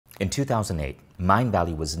In 2008,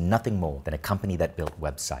 Mindvalley was nothing more than a company that built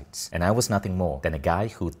websites. And I was nothing more than a guy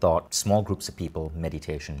who thought small groups of people,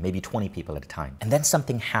 meditation, maybe 20 people at a time. And then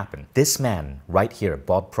something happened. This man right here,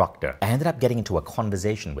 Bob Proctor, I ended up getting into a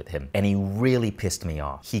conversation with him and he really pissed me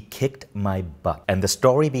off. He kicked my butt. And the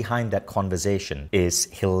story behind that conversation is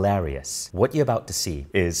hilarious. What you're about to see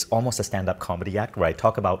is almost a stand-up comedy act where I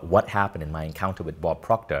talk about what happened in my encounter with Bob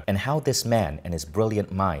Proctor and how this man and his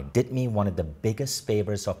brilliant mind did me one of the biggest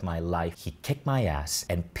favors of my life. He kicked my ass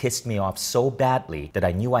and pissed me off so badly that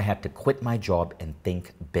I knew I had to quit my job and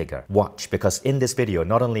think bigger. Watch, because in this video,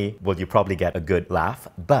 not only will you probably get a good laugh,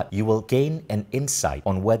 but you will gain an insight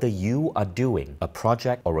on whether you are doing a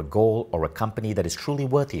project or a goal or a company that is truly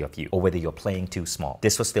worthy of you, or whether you're playing too small.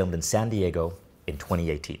 This was filmed in San Diego in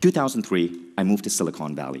 2018. 2003, I moved to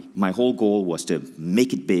Silicon Valley. My whole goal was to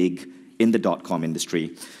make it big in the dot-com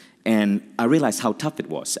industry. And I realized how tough it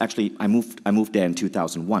was. Actually, I moved there in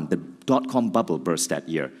 2001. The dot-com bubble burst that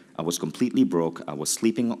year. I was completely broke. I was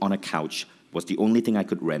sleeping on a couch. Was the only thing I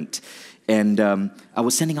could rent. And I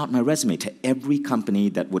was sending out my resume to every company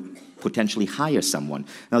that would potentially hire someone.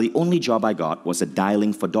 Now, the only job I got was a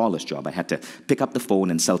dialing for dollars job. I had to pick up the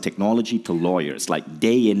phone and sell technology to lawyers, like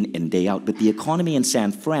day in and day out. But the economy in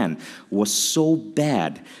San Fran was so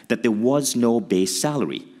bad that there was no base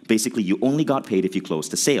salary. Basically, you only got paid if you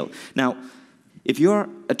closed a sale. Now, if you're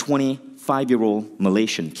a 25-year-old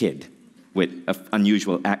Malaysian kid with an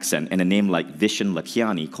unusual accent and a name like Vishen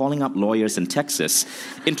Lakhiani, calling up lawyers in Texas,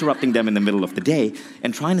 interrupting them in the middle of the day,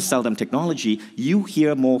 and trying to sell them technology, you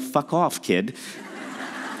hear more "fuck off, kid"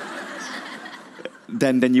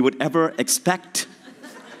 than you would ever expect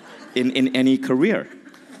in any career.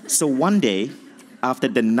 So one day, after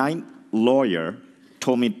the 9th lawyer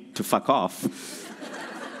told me to fuck off,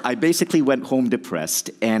 I basically went home depressed,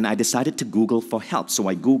 and I decided to Google for help. So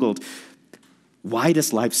I Googled, why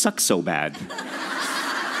does life suck so bad?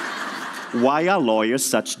 Why are lawyers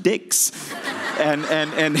such dicks? And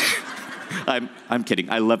I'm kidding.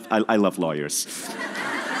 I love lawyers.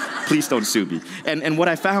 Please don't sue me. And what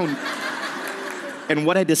I found, and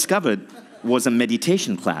what I discovered was a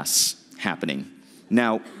meditation class happening.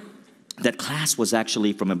 Now, that class was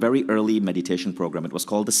actually from a very early meditation program. It was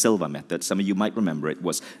called the Silva Method. Some of you might remember it. It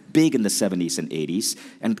was big in the 70s and 80s,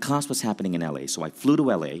 and the class was happening in LA. So I flew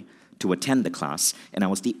to LA to attend the class, and I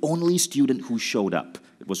was the only student who showed up.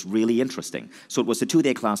 It was really interesting. So it was a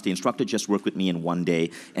 2-day class. The instructor just worked with me in 1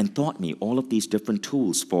 day and taught me all of these different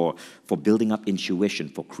tools for building up intuition,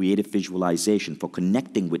 for creative visualization, for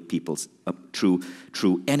connecting with people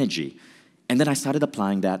through energy. And then I started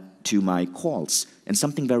applying that to my calls, and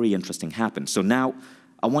something very interesting happened. So now,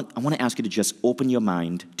 I want to ask you to just open your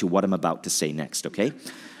mind to what I'm about to say next, okay?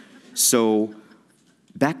 So,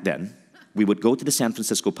 back then, we would go to the San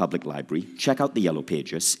Francisco Public Library, check out the Yellow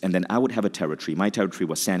Pages, and then I would have a territory. My territory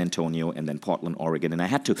was San Antonio and then Portland, Oregon, and I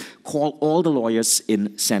had to call all the lawyers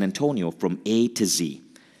in San Antonio from A to Z.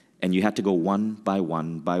 And you had to go one by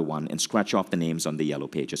one and scratch off the names on the Yellow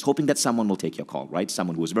Pages, hoping that someone will take your call, right?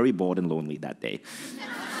 Someone who was very bored and lonely that day.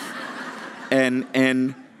 And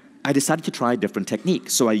I decided to try a different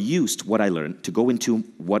technique. So I used what I learned to go into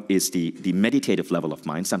what is the meditative level of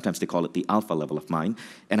mind. Sometimes they call it the alpha level of mind.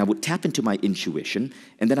 And I would tap into my intuition,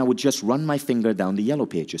 and then I would just run my finger down the Yellow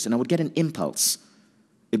Pages, and I would get an impulse.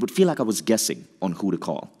 It would feel like I was guessing on who to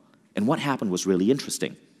call. And what happened was really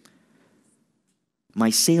interesting. My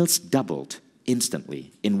sales doubled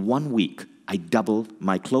instantly. In 1 week, I doubled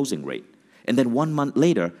my closing rate. And then 1 month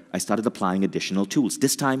later, I started applying additional tools,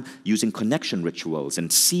 this time using connection rituals and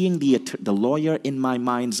seeing the lawyer in my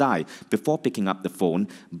mind's eye before picking up the phone,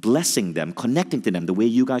 blessing them, connecting to them the way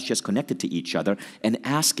you guys just connected to each other, and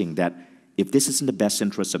asking that if this is in the best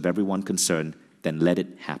interest of everyone concerned, then let it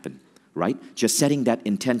happen, right? Just setting that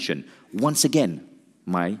intention. Once again,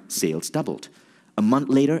 my sales doubled. A month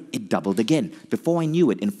later, it doubled again. Before I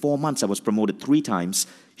knew it, in 4 months, I was promoted 3 times,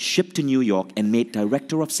 shipped to New York, and made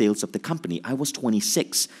director of sales of the company. I was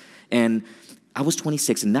 26. And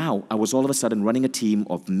now I was all of a sudden running a team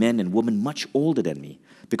of men and women much older than me,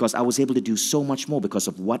 because I was able to do so much more because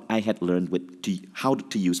of what I had learned how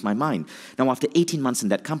to use my mind. Now, after 18 months in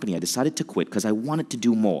that company, I decided to quit because I wanted to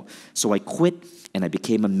do more. So I quit, and I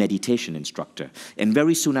became a meditation instructor. And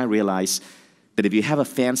very soon I realized that if you have a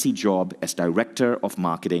fancy job as director of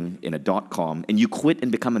marketing in a .com and you quit and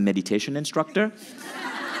become a meditation instructor,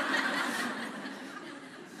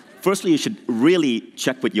 firstly, you should really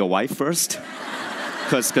check with your wife first,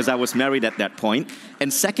 because I was married at that point.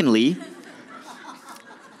 And secondly,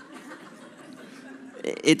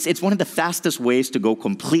 it's one of the fastest ways to go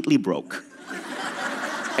completely broke.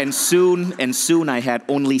 And soon I had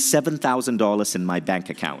only $7,000 in my bank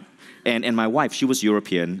account. And my wife, she was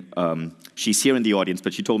European. She's here in the audience,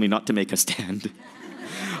 but she told me not to make a stand.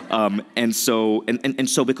 And so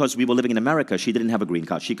because we were living in America, she didn't have a green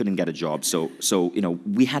card. She couldn't get a job. So you know,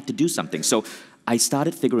 we had to do something. So I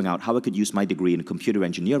started figuring out how I could use my degree in computer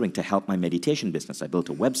engineering to help my meditation business. I built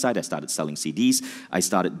a website. I started selling CDs. I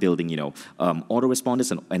started building, you know,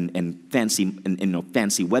 autoresponders and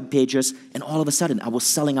fancy web pages. And all of a sudden, I was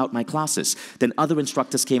selling out my classes. Then other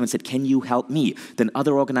instructors came and said, "Can you help me?" Then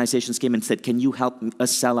other organizations came and said, "Can you help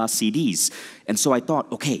us sell our CDs?" And so I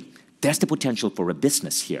thought, okay, there's the potential for a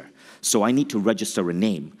business here. So I need to register a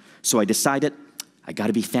name. So I decided, I got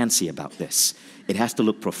to be fancy about this. It has to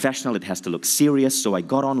look professional. It has to look serious. So I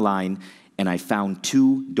got online and I found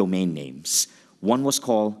 2 domain names. One was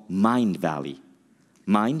called Mindvalley.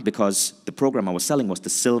 Mind, because the program I was selling was the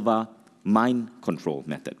Silva mind control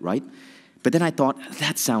method, right? But then I thought,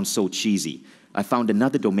 that sounds so cheesy. I found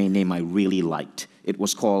another domain name I really liked. It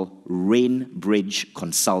was called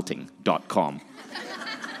rainbridgeconsulting.com.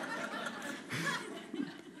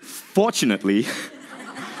 Fortunately,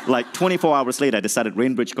 like 24 hours later, I decided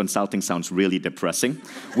Rainbridge Consulting sounds really depressing,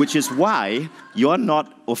 which is why you're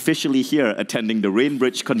not officially here attending the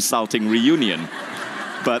Rainbridge Consulting reunion,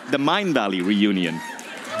 but the Mindvalley reunion.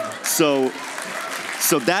 So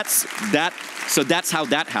that's how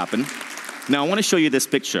that happened. Now I want to show you this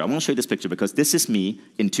picture. I want to show you this picture because this is me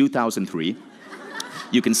in 2003.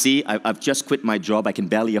 You can see I've just quit my job. I can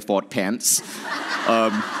barely afford pants.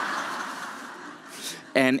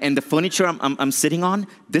 And the furniture I'm sitting on,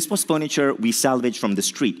 this was furniture we salvaged from the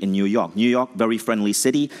street in New York. New York, very friendly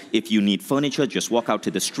city. If you need furniture, just walk out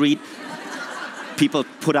to the street. People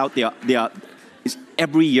put out their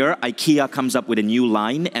every year, IKEA comes up with a new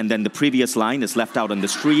line, and then the previous line is left out on the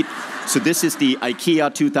street. So this is the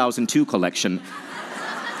IKEA 2002 collection.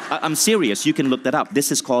 I'm serious. You can look that up.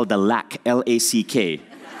 This is called the LACK, L-A-C-K,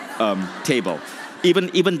 table.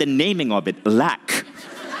 Even the naming of it, lack,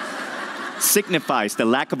 signifies the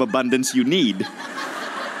lack of abundance you need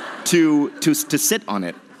to sit on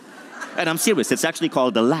it. And I'm serious, it's actually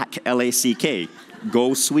called the LACK, L-A-C-K,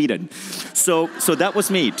 go Sweden. So that was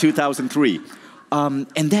me, 2003. And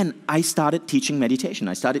then I started teaching meditation.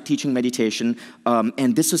 And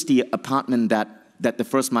this was the apartment that the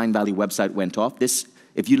first Mindvalley website went off. This,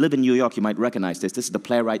 if you live in New York, you might recognize this. This is the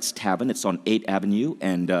Playwrights Tavern. It's on 8th Avenue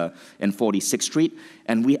and 46th Street.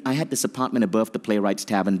 And I had this apartment above the Playwrights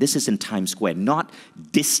Tavern. This is in Times Square, not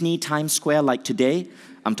Disney Times Square like today.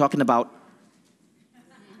 I'm talking about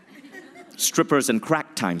strippers and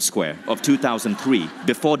crack Times Square of 2003,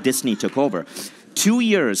 before Disney took over. 2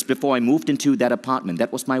 years before I moved into that apartment,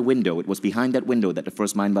 that was my window. It was behind that window that the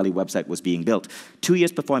first Mindvalley website was being built. 2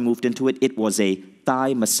 years before I moved into it, it was a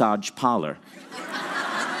Thai massage parlor.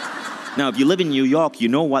 Now, if you live in New York, you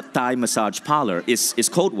know what Thai massage parlor is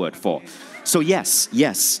code word for. So yes,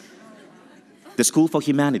 the School for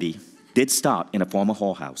Humanity did start in a former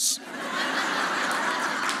whorehouse.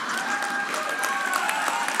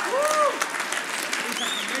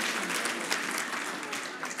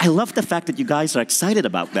 I love the fact that you guys are excited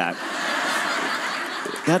about that.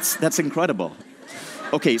 That's incredible.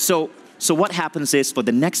 Okay, so what happens is for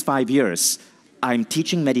the next 5 years, I'm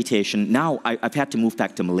teaching meditation. Now I've had to move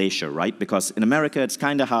back to Malaysia, right? Because in America, it's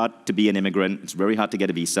kind of hard to be an immigrant. It's very hard to get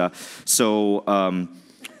a visa. So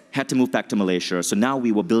had to move back to Malaysia. So now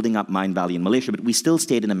we were building up Mindvalley in Malaysia, but we still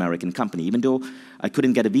stayed an American company. Even though I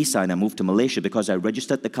couldn't get a visa and I moved to Malaysia because I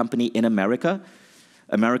registered the company in America,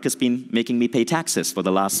 America's been making me pay taxes for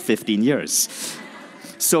the last 15 years.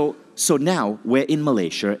 So now we're in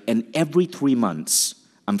Malaysia, and every 3 months,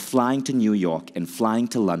 I'm flying to New York and flying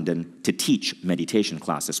to London to teach meditation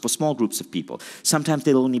classes for small groups of people. Sometimes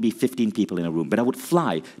there'll only be 15 people in a room, but I would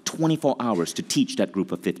fly 24 hours to teach that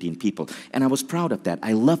group of 15 people. And I was proud of that.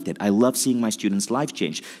 I loved it. I loved seeing my students' life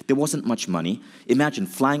change. There wasn't much money. Imagine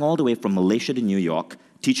flying all the way from Malaysia to New York,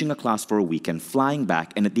 teaching a class for a weekend, flying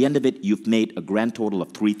back, and at the end of it, you've made a grand total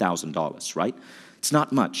of $3,000, right? It's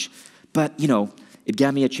not much. But, you know, it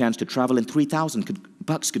gave me a chance to travel, and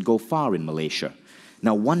 $3,000 could go far in Malaysia.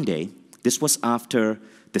 Now, one day, this was after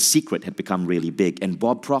The Secret had become really big, and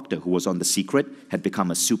Bob Proctor, who was on The Secret, had become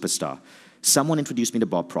a superstar. Someone introduced me to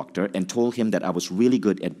Bob Proctor and told him that I was really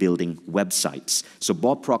good at building websites. So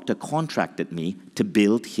Bob Proctor contracted me to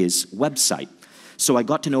build his website. So I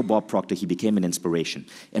got to know Bob Proctor. He became an inspiration.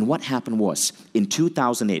 And what happened was, in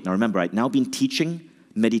 2008, now remember, I'd now been teaching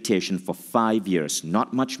meditation for 5 years,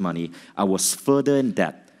 not much money. I was further in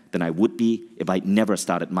debt than I would be if I'd never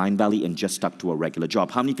started Mindvalley and just stuck to a regular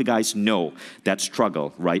job. How many of you guys know that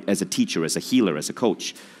struggle, right, as a teacher, as a healer, as a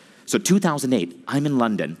coach? So 2008, I'm in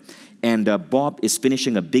London, and Bob is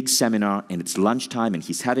finishing a big seminar, and it's lunchtime, and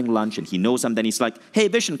he's having lunch, and he knows I'm there. He's like, hey,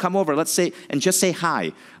 Vishen, come over, let's say, and just say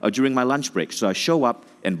hi during my lunch break. So I show up,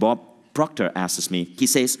 and Bob Proctor asks me, he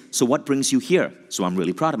says, so what brings you here? So I'm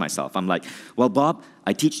really proud of myself. I'm like, well, Bob,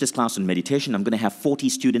 I teach this class on meditation. I'm going to have 40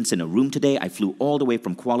 students in a room today. I flew all the way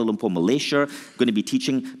from Kuala Lumpur, Malaysia. I'm going to be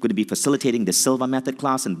teaching, going to be facilitating the Silva Method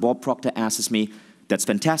class. And Bob Proctor asks me, that's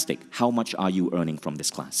fantastic. How much are you earning from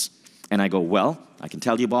this class? And I go, well, I can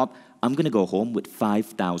tell you, Bob, I'm going to go home with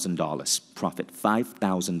 $5,000 profit,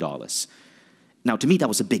 $5,000. Now, to me, that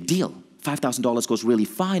was a big deal. $5,000 goes really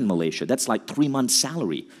far in Malaysia. That's like 3 months'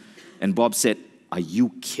 salary. And Bob said, are you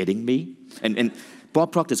kidding me? And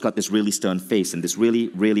Bob Proctor's got this really stern face and this really,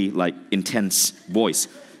 really like intense voice.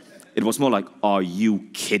 It was more like, are you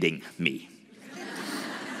kidding me?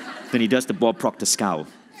 Then he does the Bob Proctor scowl.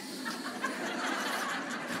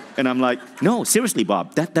 And I'm like, no, seriously,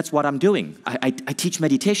 Bob, that's what I'm doing. I teach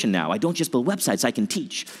meditation now. I don't just build websites, I can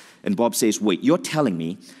teach. And Bob says, wait, you're telling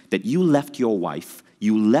me that you left your wife,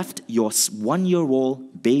 you left your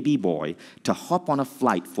 1-year-old baby boy to hop on a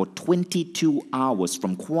flight for 22 hours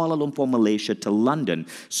from Kuala Lumpur, Malaysia to London,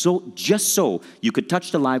 just so you could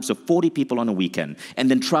touch the lives of 40 people on a weekend, and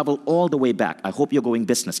then travel all the way back. I hope you're going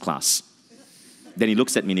business class. Then he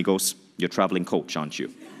looks at me and he goes, you're a traveling coach, aren't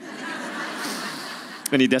you?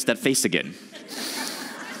 And he does that face again.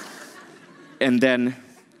 And then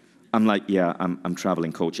I'm like, yeah, I'm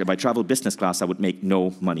traveling coach. If I travel business class, I would make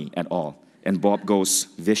no money at all. And Bob goes,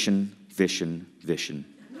 Vishen, Vishen, Vishen.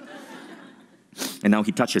 And now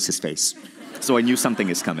he touches his face. So I knew something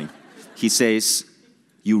is coming. He says,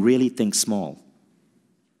 you really think small.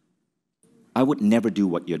 I would never do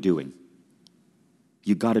what you're doing.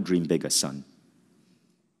 You gotta dream bigger, son.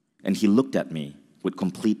 And he looked at me with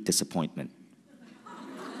complete disappointment.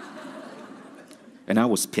 And I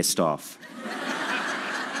was pissed off.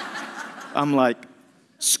 I'm like,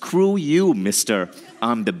 screw you, mister.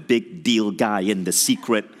 I'm the big deal guy in The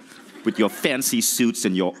Secret with your fancy suits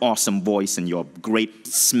and your awesome voice and your great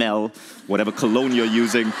smell, whatever cologne you're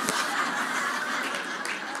using.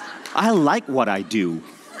 I like what I do.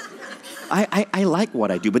 I like what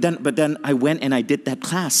I do. But then I went and I did that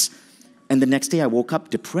class. And the next day I woke up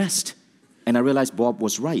depressed. And I realized Bob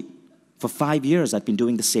was right. For 5 years, I'd been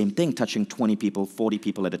doing the same thing, touching 20 people, 40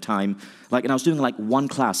 people at a time. And I was doing like one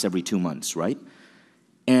class every 2 months, right?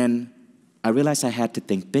 And I realized I had to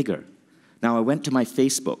think bigger. Now, I went to my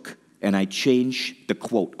Facebook, and I changed the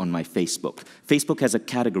quote on my Facebook. Facebook has a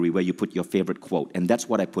category where you put your favorite quote, and that's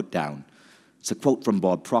what I put down. It's a quote from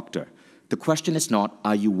Bob Proctor. The question is not,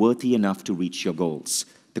 are you worthy enough to reach your goals?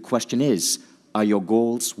 The question is, are your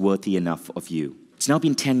goals worthy enough of you? It's now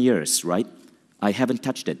been 10 years, right? I haven't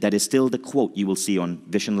touched it. That is still the quote you will see on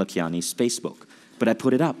Vishen Lakhiani's Facebook. But I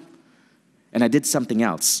put it up. And I did something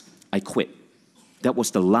else. I quit. That was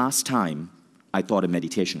the last time I taught a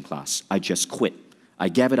meditation class. I just quit. I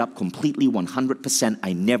gave it up completely, 100%.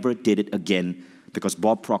 I never did it again because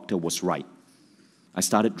Bob Proctor was right. I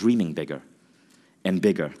started dreaming bigger and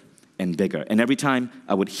bigger and bigger. And every time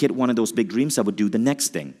I would hit one of those big dreams, I would do the next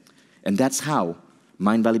thing. And that's how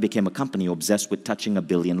Mindvalley became a company obsessed with touching 1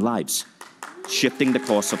 billion lives, shifting the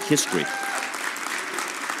course of history.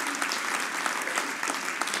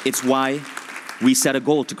 It's why we set a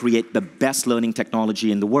goal to create the best learning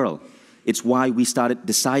technology in the world. It's why we started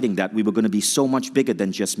deciding that we were going to be so much bigger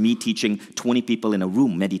than just me teaching 20 people in a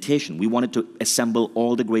room meditation. We wanted to assemble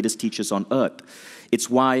all the greatest teachers on earth. It's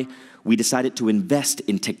why we decided to invest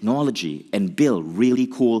in technology and build really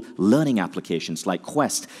cool learning applications like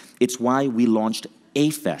Quest. It's why we launched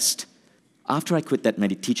A-Fest. After I quit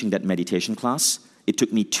teaching that meditation class, it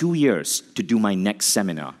took me 2 years to do my next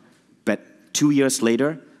seminar. But 2 years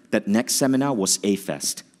later, that next seminar was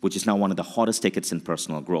A-Fest, which is now one of the hottest tickets in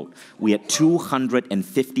personal growth. We had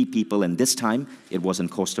 250 people, and this time it was in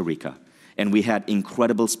Costa Rica. And we had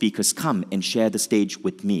incredible speakers come and share the stage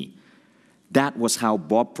with me. That was how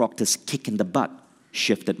Bob Proctor's kick in the butt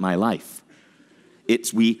shifted my life.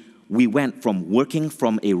 We went from working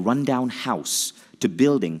from a rundown house to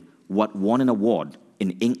building what won an award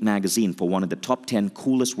in Inc. magazine for one of the top 10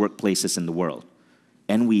 coolest workplaces in the world.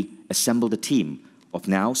 And we assembled a team of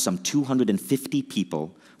now some 250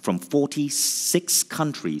 people from 46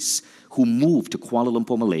 countries who moved to Kuala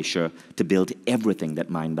Lumpur, Malaysia to build everything that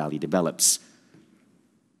Mindvalley develops.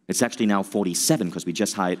 It's actually now 47 because we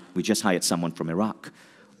just hired someone from Iraq.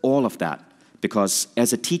 All of that because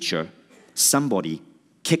as a teacher, somebody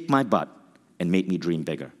kicked my butt and made me dream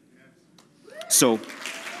bigger. So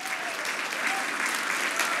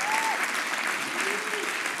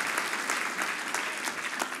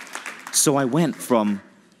I went from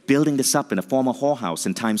building this up in a former whorehouse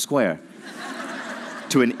in Times Square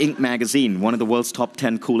to an Inc. magazine, one of the world's top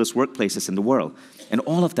 10 coolest workplaces in the world. And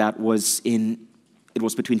all of that was it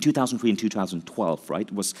was between 2003 and 2012, right?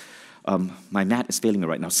 It was, my math is failing me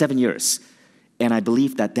right now, 7 years. And I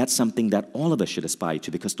believe that that's something that all of us should aspire to,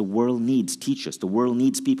 because the world needs teachers, the world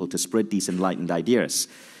needs people to spread these enlightened ideas,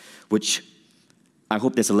 which I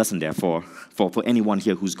hope there's a lesson there for anyone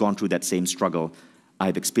here who's gone through that same struggle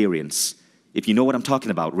I've experienced. If you know what I'm talking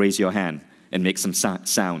about, raise your hand and make some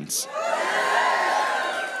sounds.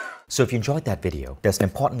 So if you enjoyed that video, there's an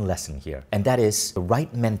important lesson here, and that is the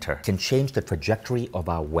right mentor can change the trajectory of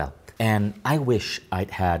our wealth. And I wish I'd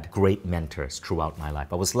had great mentors throughout my life.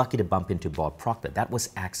 I was lucky to bump into Bob Proctor. That was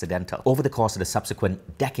accidental. Over the course of the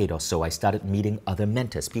subsequent decade or so, I started meeting other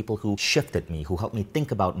mentors, people who shifted me, who helped me think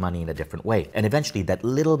about money in a different way. And eventually, that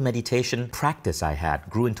little meditation practice I had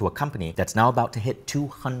grew into a company that's now about to hit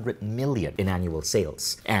 200 million in annual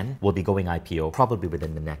sales and will be going IPO probably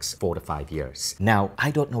within the next 4 to 5 years. Now, I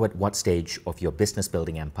don't know at what stage of your business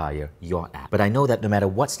building empire you're at, but I know that no matter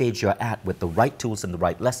what stage you're at, with the right tools and the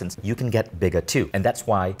right lessons, you can get bigger too. And that's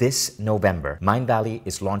why this November, Mindvalley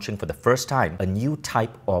is launching for the first time a new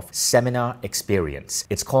type of seminar experience.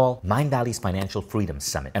 It's called Mindvalley's Financial Freedom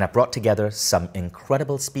Summit. And I brought together some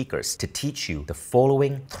incredible speakers to teach you the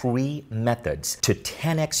following 3 methods to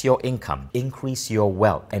 10x your income, increase your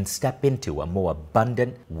wealth, and step into a more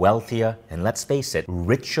abundant, wealthier, and let's face it,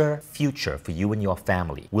 richer future for you and your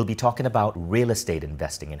family. We'll be talking about real estate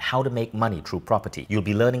investing and how to make money through property. You'll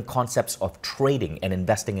be learning concepts of trading and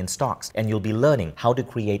investing in stocks, and you'll be learning how to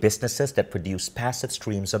create businesses that produce passive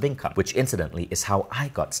streams of income, which incidentally is how I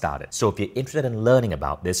got started. So if you're interested in learning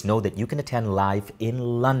about this, know that you can attend live in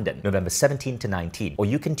London, November 17 to 19, or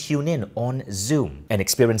you can tune in on Zoom and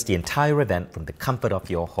experience the entire event from the comfort of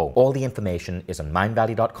your home. All the information is on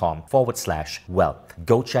mindvalley.com/wealth.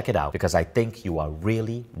 Go check it out, because I think you are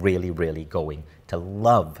really, really, really going to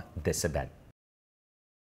love this event.